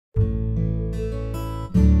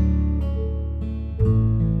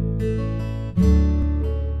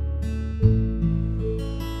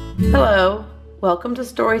Hello, welcome to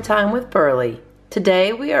Storytime with Berly.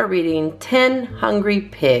 Today we are reading 10 Hungry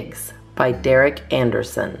Pigs by Derek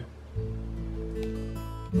Anderson.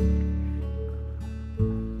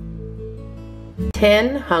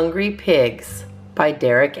 "10 Hungry Pigs" by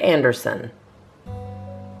Derek Anderson.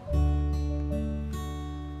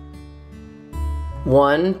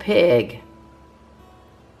 One pig.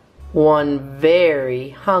 One very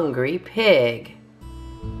hungry pig.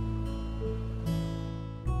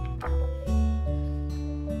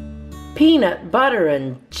 Peanut butter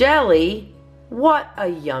and jelly, what a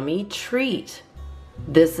yummy treat.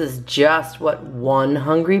 This is just what one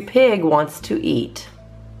hungry pig wants to eat.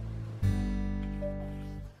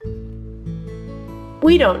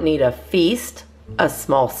 We don't need a feast, a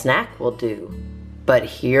small snack will do. But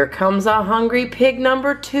here comes a hungry pig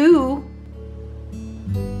number 2.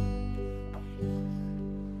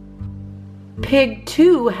 Pig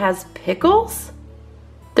 2 has pickles?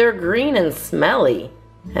 They're green and smelly.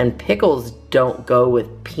 And pickles don't go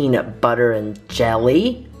with peanut butter and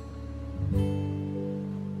jelly.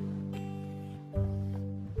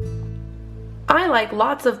 I like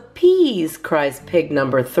lots of peas, cries pig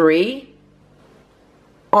number 3.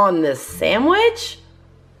 On this sandwich?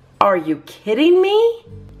 Are you kidding me?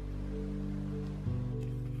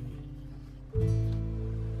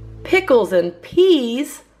 Pickles and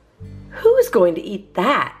peas? Who's going to eat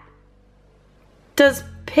that? Does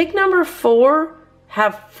pig number 4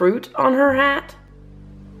 have fruit on her hat?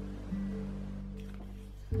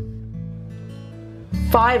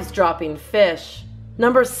 5's dropping fish.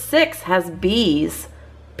 Number 6 has bees.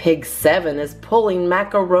 Pig 7 is pulling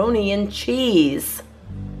macaroni and cheese.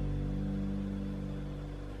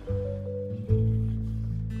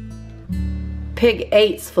 Pig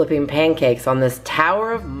 8's flipping pancakes on this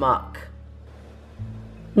tower of muck.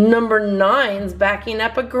 Number 9's backing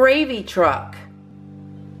up a gravy truck.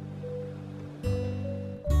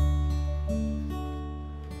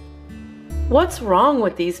 What's wrong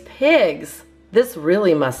with these pigs? This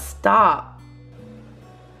really must stop.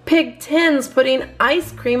 Pig 10's putting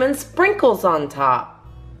ice cream and sprinkles on top.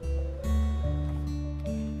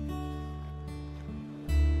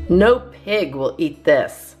 No pig will eat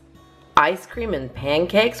this. Ice cream and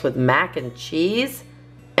pancakes with mac and cheese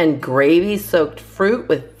and gravy-soaked fruit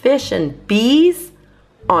with fish and bees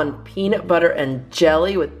on peanut butter and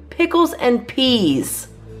jelly with pickles and peas.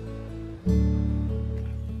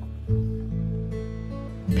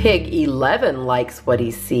 Pig 11 likes what he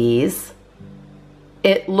sees.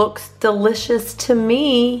 It looks delicious to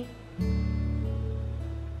me.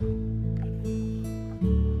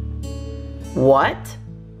 What?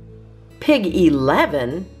 Pig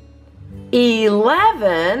 11?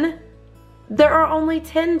 11? There are only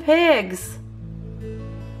 10 pigs.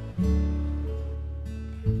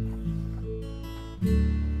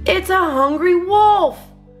 It's a hungry wolf.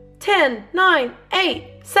 10, 9, 8,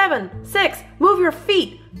 7, 6. Move your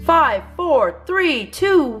feet. 5, 4, 3,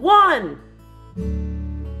 2, 1.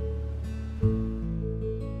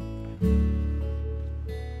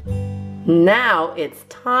 Now it's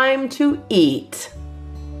time to eat.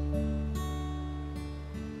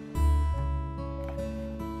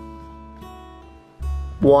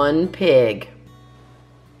 One pig.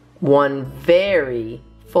 One very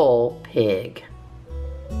full pig.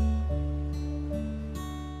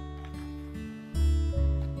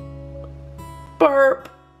 Burp.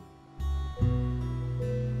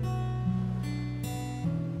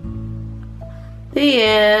 The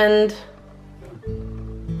end.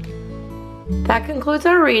 That concludes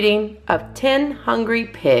our reading of 10 Hungry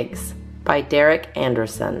Pigs by Derek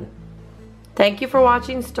Anderson. Thank you for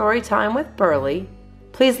watching Storytime with Berly.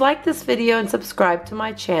 Please like this video and subscribe to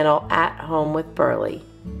my channel at Home with Berly.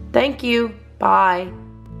 Thank you. Bye.